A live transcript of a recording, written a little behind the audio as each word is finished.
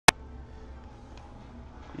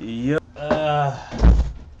Yo,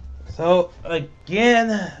 so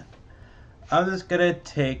again, I'm just gonna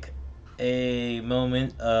take a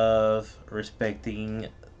moment of respecting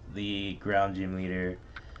the ground gym leader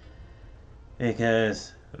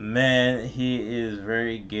because man, he is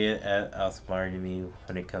very good at outsmarting me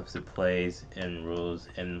when it comes to plays and rules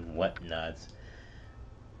and whatnots.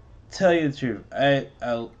 Tell you the truth, I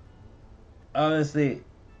honestly,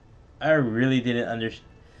 I really didn't understand.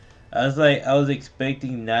 I was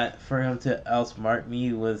expecting not for him to outsmart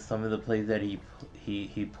me with some of the plays that he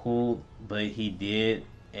pulled, but he did,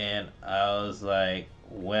 and I was like,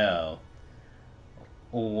 well,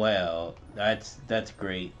 that's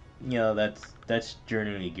great. You know, that's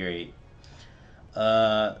genuinely great.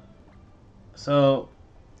 Uh, so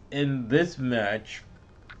in this match,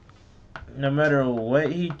 no matter what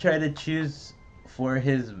he tried to choose for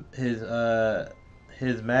his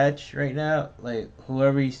match right now, like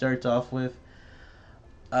whoever he starts off with,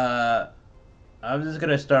 uh I'm just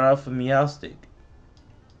gonna start off with Meowstic.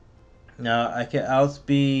 Now I can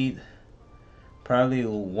outspeed probably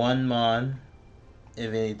one Mon,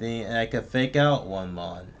 if anything, and I can fake out one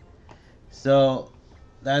Mon. So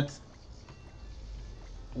that's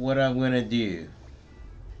what I'm gonna do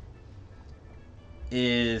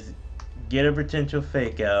is get a potential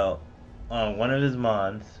fake out on one of his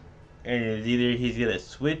Mons, and it's either he's gonna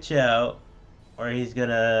switch out or he's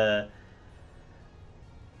gonna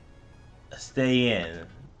stay in.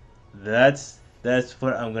 That's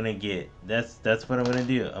what I'm gonna get. That's what I'm gonna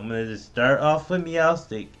do. I'm gonna just start off with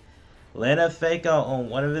Meowstic, let a fake out on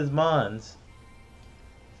one of his Mons,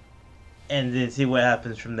 and then see what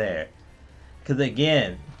happens from there. Cause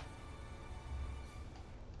again,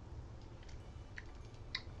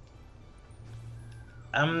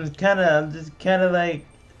 I'm just kinda like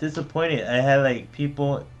disappointed. I had like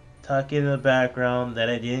people talking in the background that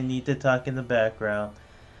I didn't need to talk in the background.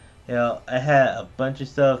 You know, I had a bunch of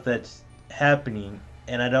stuff that's happening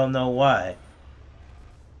and I don't know why.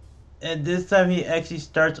 And this time he actually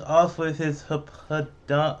starts off with his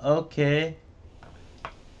Hippodyne. Okay.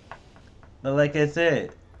 But like I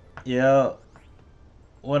said, you know,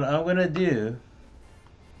 what I'm gonna do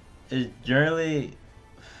is generally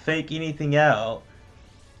fake anything out,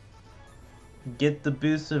 get the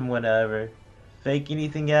boost and whatever, fake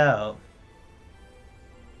anything out.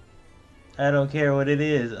 I don't care what it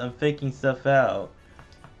is, I'm faking stuff out.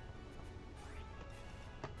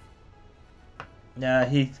 Now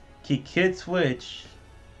he could switch.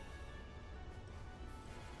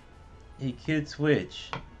 He could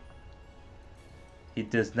switch. He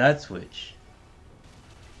does not switch.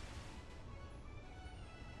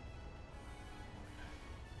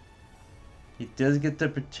 He does get the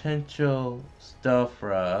potential stuff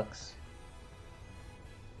rocks.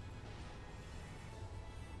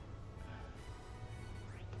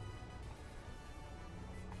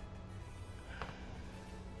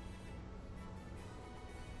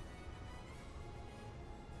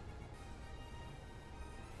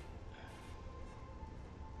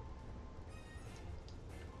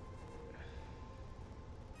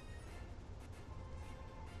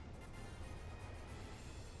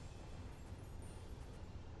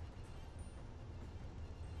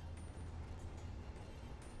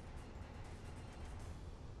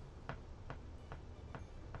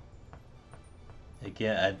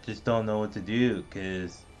 Again, I just don't know what to do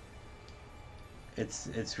because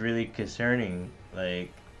it's really concerning.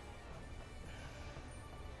 Like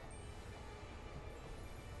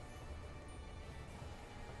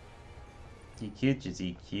he could just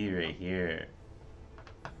EQ right here.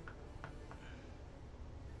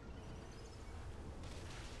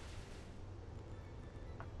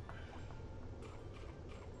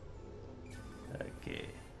 Okay,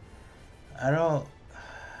 I don't.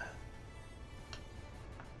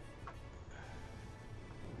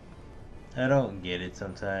 I don't get it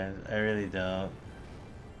sometimes. I really don't.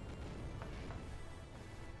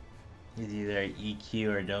 It's either I EQ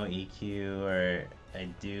or don't EQ, or I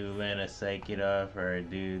do land a psychic off, or I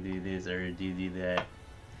do this, or I do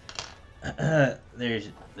that.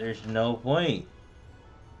 There's no point.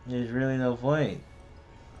 There's really no point.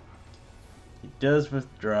 He does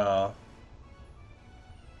withdraw.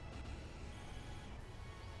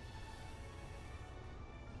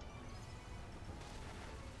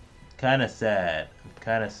 Kind of sad. I'm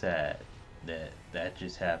kind of sad that that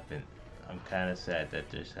just happened. I'm kind of sad that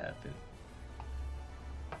just happened.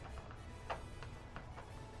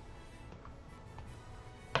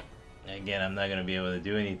 Again, I'm not gonna be able to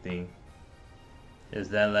do anything. Is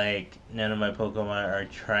that like none of my Pokemon are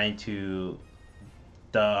trying to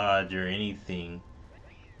dodge or anything?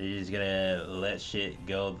 They're just gonna let shit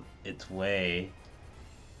go its way.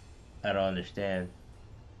 I don't understand.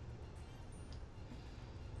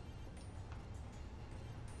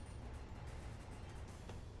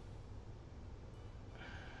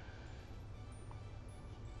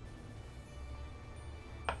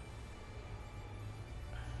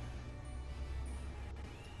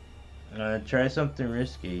 Try something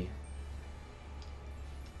risky.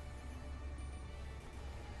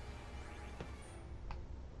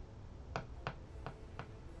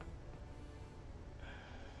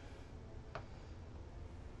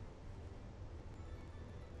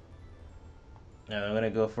 Now I'm gonna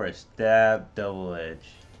go for a stab double edge.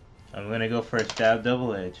 I'm gonna go for a stab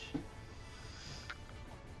double edge.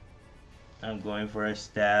 I'm going for a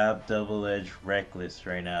stab double edge reckless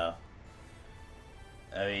right now.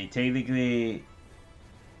 I mean, technically,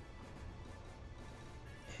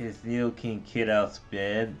 his Neo King kid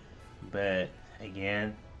outsped, but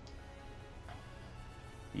again,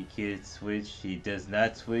 he can't switch. He does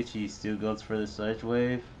not switch. He still goes for the Sludge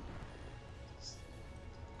Wave.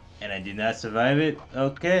 And I did not survive it?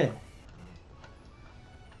 Okay.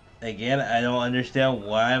 Again, I don't understand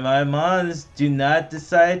why my mons do not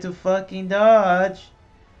decide to fucking dodge.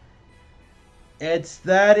 It's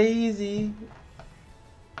that easy.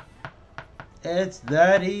 It's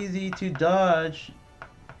that easy to dodge.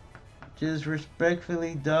 Just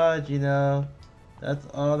respectfully dodge, you know. That's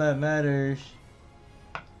all that matters.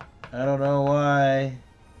 I don't know why.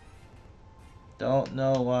 Don't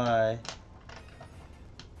know why.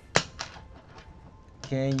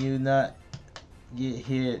 Can you not get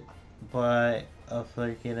hit by a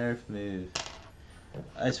freaking earth move?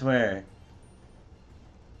 I swear.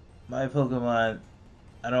 My Pokemon,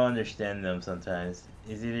 I don't understand them sometimes.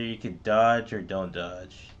 It's either you could dodge or don't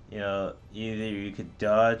dodge. You know, either you could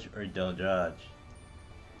dodge or don't dodge.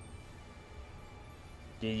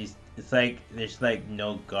 It's like, there's like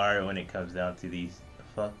no guard when it comes down to these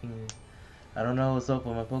fucking... I don't know what's up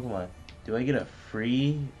with my Pokemon. Do I get a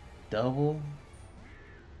free double?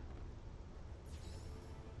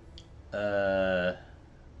 I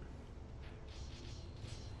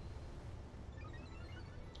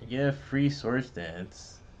get a free Source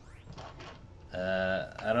Dance.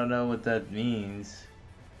 I don't know what that means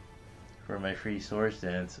for my free Source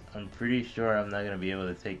Dance. I'm pretty sure I'm not gonna be able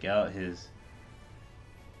to take out his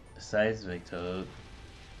Seismic Toad.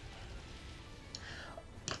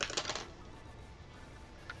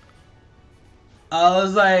 I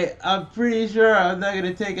was like, I'm pretty sure I'm not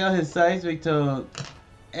gonna take out his Seismic Toad.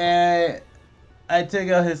 And I took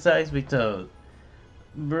out his Seismic Toad.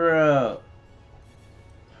 Bro.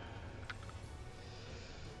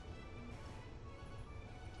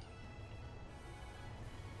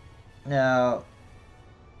 Now,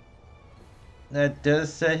 that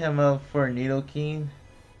does set him up for Nidoking.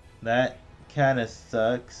 That kind of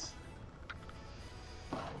sucks.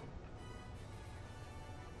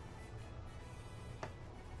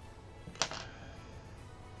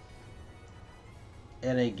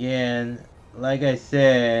 And again, like I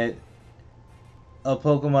said, a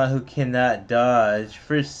Pokemon who cannot dodge,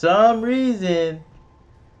 for some reason,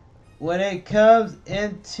 when it comes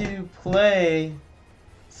into play,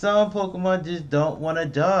 some Pokemon just don't want to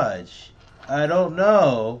dodge. I don't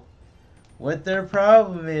know what their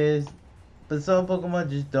problem is, but some Pokemon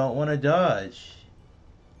just don't want to dodge.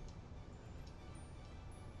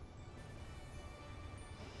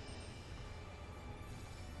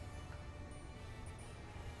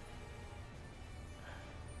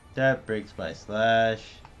 That breaks my Slash.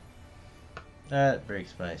 That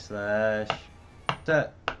breaks my Slash.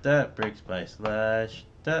 That breaks my Slash.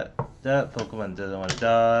 That Pokemon doesn't want to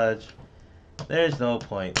dodge. There's no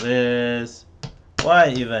point this. Why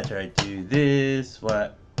even try to do this?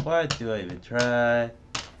 Why do I even try?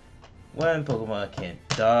 When Pokemon can't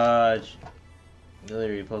dodge.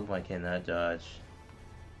 Literally, Pokemon cannot dodge.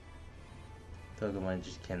 Pokemon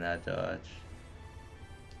just cannot dodge.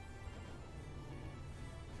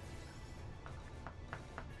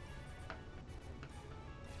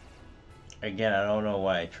 Again, I don't know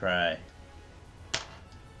why I try.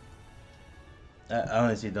 I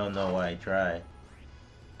honestly don't know why I try.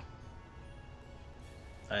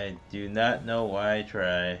 I do not know why I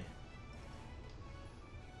try.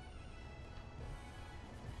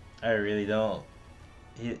 I really don't.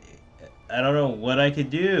 I don't know what I could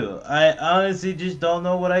do. I honestly just don't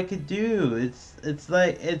know what I could do. It's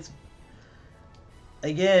like, it's...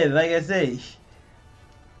 Again, like I say...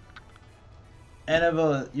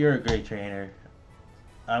 Anibal, you're a great trainer.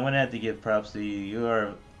 I'm gonna have to give props to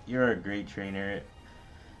you. You're a great trainer.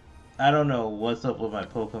 I don't know what's up with my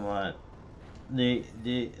Pokemon. They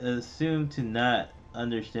assume to not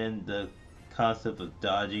understand the concept of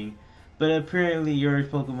dodging, But apparently your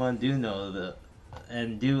Pokemon do know the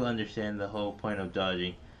and do understand the whole point of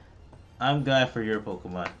dodging. I'm glad for your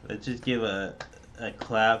Pokemon. Let's just give a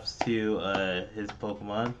claps to his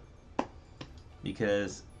Pokemon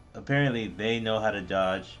because apparently they know how to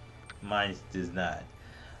dodge. Mine does not.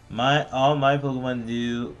 My Pokemon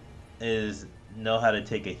do is know how to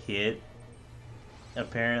take a hit.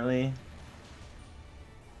 Apparently,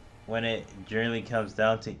 when it generally comes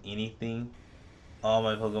down to anything, all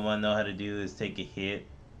my Pokemon know how to do is take a hit.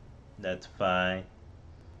 That's fine.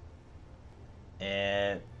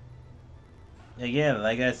 And again,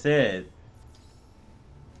 like I said,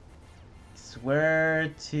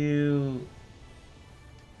 swear to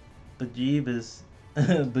bejeebus,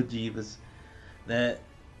 bejeebus, that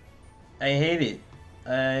I hate it.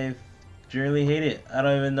 I generally hate it. I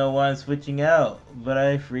don't even know why I'm switching out, but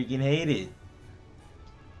I freaking hate it.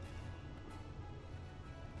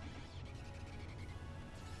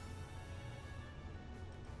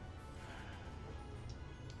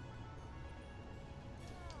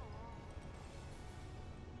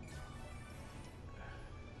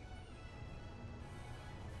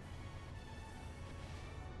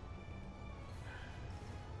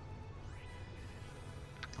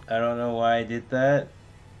 I don't know why I did that.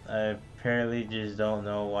 I apparently just don't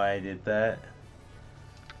know why I did that.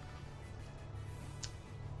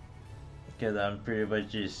 Because I'm pretty much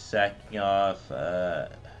just sacking off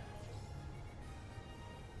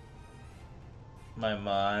my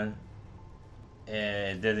Mon.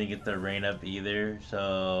 And it doesn't get the rain up either,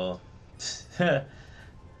 so...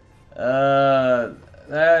 uh,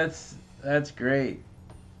 that's great.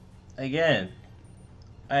 Again,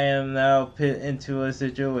 I am now put into a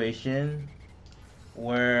situation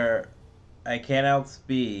where I can't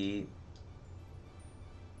outspeed.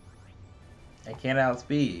 I can't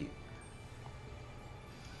outspeed.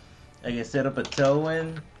 I can set up a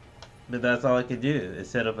Tailwind, but that's all I can do is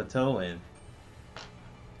set up a Tailwind.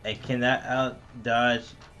 I cannot out dodge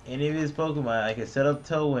any of his Pokemon. I can set up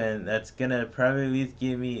Tailwind. That's gonna probably at least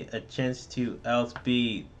give me a chance to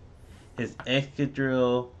outspeed his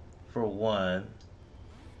Excadrill for one.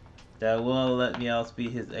 That will let me outspeed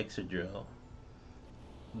his Excadrill.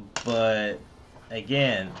 But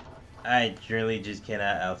again, I generally just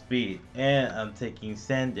cannot outspeed. And I'm taking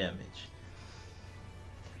sand damage.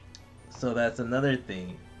 So that's another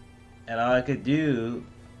thing. And all I could do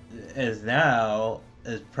is now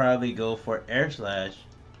is probably go for Air Slash,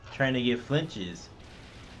 trying to get flinches.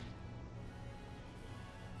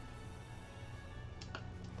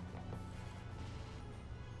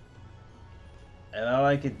 And all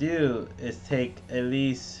I could do is take at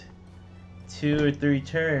least 2 or 3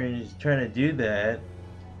 turns trying to do that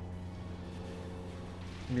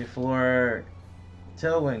before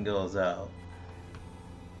Tailwind goes out.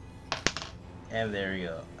 And there we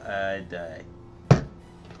go. I died.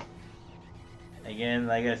 Again,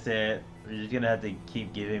 like I said, we're just gonna have to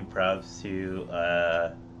keep giving props to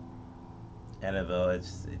Anibal.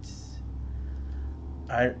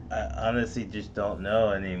 I honestly just don't know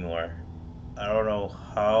anymore. I don't know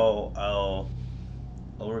how I'll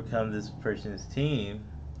overcome this person's team.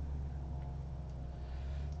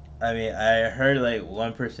 I mean, I heard like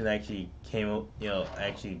one person actually came,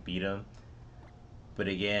 actually beat him. But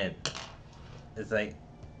again, it's like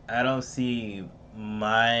I don't see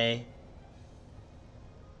my,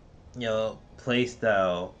 play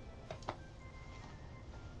style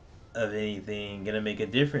of anything gonna make a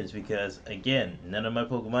difference because again, none of my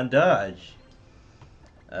Pokemon dodge.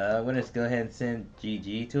 I'm gonna just go ahead and send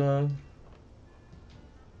GG to him.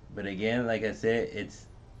 But again, like I said,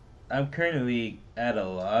 I'm currently at a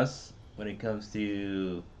loss when it comes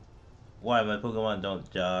to why my Pokemon don't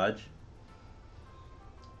dodge.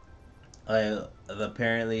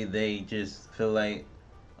 Apparently they just feel like,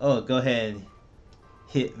 oh, go ahead and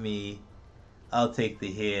hit me. I'll take the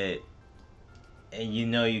hit. And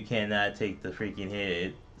you cannot take the freaking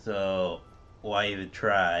hit. So why even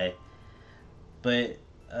try? But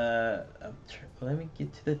let me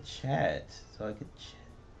get to the chat so I could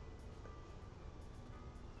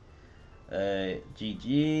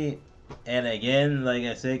GG. And again, like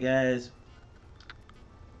I said, guys,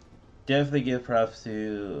 definitely give props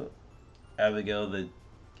to Abigail,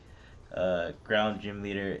 the ground gym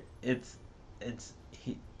leader.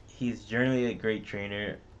 He's generally a great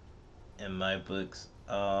trainer in my books.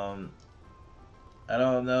 I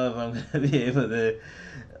don't know if I'm gonna be able to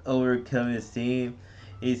overcome his team.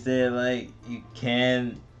 He said like you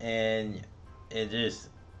can, and it just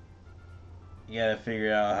you gotta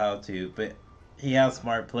figure out how to. But he has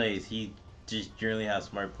smart plays. He just generally has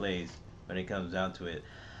smart plays when it comes down to it.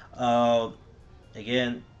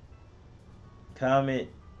 Again, comment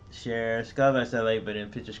share, subscribe, that like button,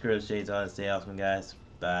 picture screws, shades on, stay awesome, guys.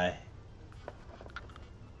 Bye.